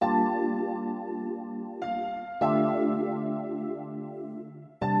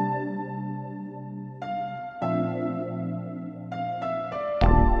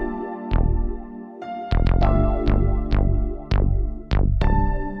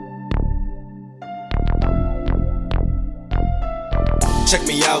Check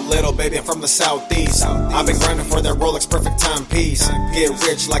me out, little baby, I'm from the southeast. I've been grinding for that Rolex perfect timepiece. Get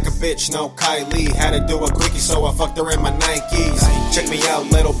rich like a bitch, no Kylie. Had to do a quickie, so I fucked her in my Nikes. Check me out,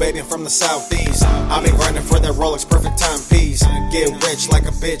 little baby, I'm from the southeast. I've been grinding for that Rolex perfect timepiece. Get rich like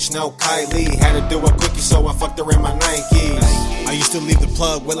a bitch, no Kylie. Had to do a quickie, so I fucked her in my Nikes. I used to leave the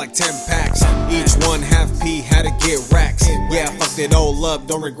plug with like 10 packs. Each one half P, had to get racks. Yeah, I fucked it all up,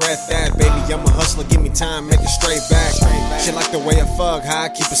 don't regret that. Baby, I'm a hustler, give me time, make it straight back. She like the way I fuck, how I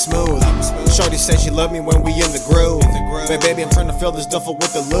keep it smooth. Shorty said she love me when we in the groove. But baby, I'm trying to fill this duffel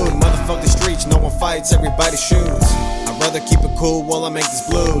with the loot. Motherfuck the streets, no one fights, everybody shoots. I'd rather keep it cool while I make this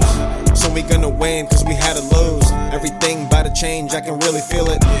blues. So we gonna win, cause we had to lose. Everything by the change, I can really feel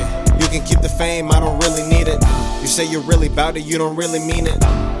it. You can keep the fame, I don't really need it. You say you're really bout it, you don't really mean it.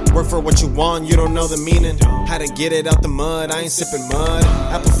 Work for what you want, you don't know the meaning. How to get it out the mud, I ain't sipping mud.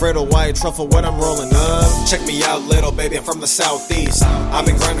 Apple fritter, white truffle, what I'm rolling up. Check me out, little baby, I'm from the southeast. I've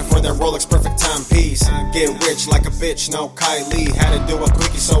been grinding for that Rolex perfect timepiece. Get rich like a bitch, no Kylie. Had to do a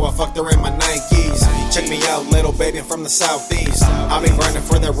quickie, so I fucked her in my Nikes. Check me out, little baby, I'm from the southeast. I've been grinding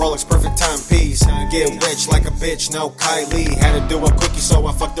for that Rolex perfect timepiece. Get rich like a bitch, no Kylie. Had to do a quickie, so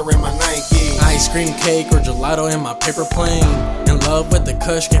I fucked her in my Nikes. Ice cream cake or gelato in my paper plane. In love with the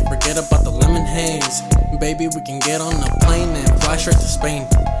kush, can't forget about the lemon haze. Baby, we can get on a plane and fly straight to Spain.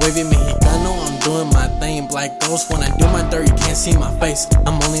 Wavy Mexicano, I'm doing my thing. Black ghost, when I do my dirt, you can't see my face.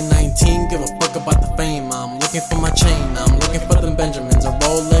 I'm only 19, give a fuck about the fame. I'm looking for my chain, I'm looking for them Benjamins. A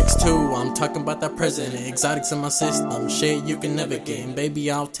Rolex too, I'm talking about that president. Exotics in my system, shit you can never get. And baby,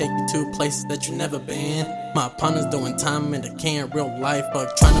 I'll take you to places that you never been. My opponent's doing time in the can, real life,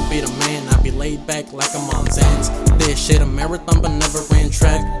 fuck trying to be the man. I be laid back like I'm on Zans. This shit a marathon but never ran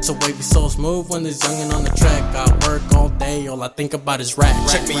track. So wavy so smooth when there's youngin' on the track. I work all day, all I think about is rap.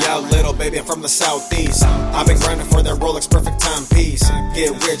 Check me out, little baby, I'm from the southeast. I've been grinding for that Rolex perfect timepiece.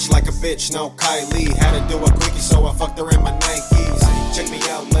 Get rich like a bitch, no Kylie. Had to do a quickie, so I fucked her in my Nikes. Check me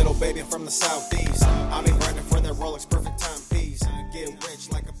out, little baby, I'm from the southeast. I've been grinding for that Rolex perfect timepiece. Get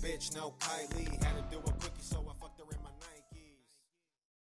rich like a bitch, no Kylie. Had to do a